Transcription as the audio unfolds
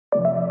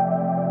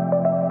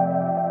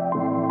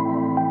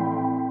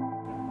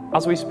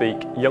As we speak,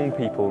 young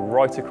people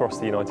right across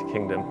the United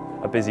Kingdom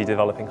are busy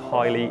developing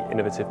highly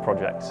innovative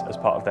projects as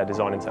part of their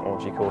design and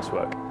technology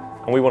coursework,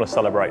 and we want to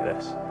celebrate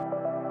this.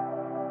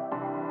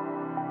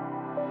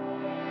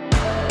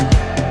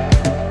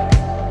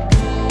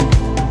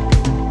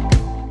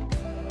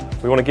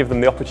 We want to give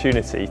them the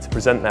opportunity to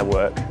present their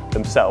work,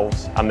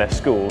 themselves and their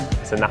schools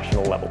at a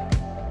national level.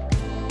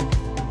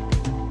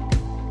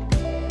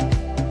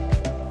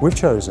 We've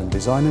chosen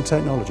design and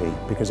technology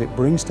because it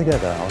brings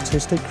together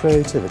artistic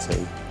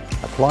creativity,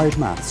 applied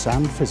maths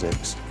and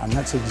physics, and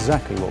that's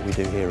exactly what we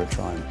do here at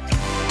Triumph.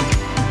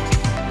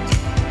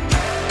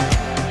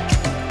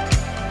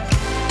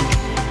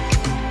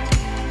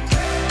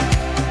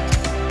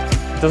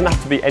 It doesn't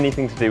have to be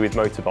anything to do with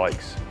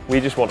motorbikes.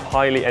 We just want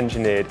highly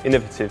engineered,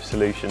 innovative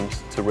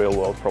solutions to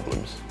real-world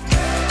problems.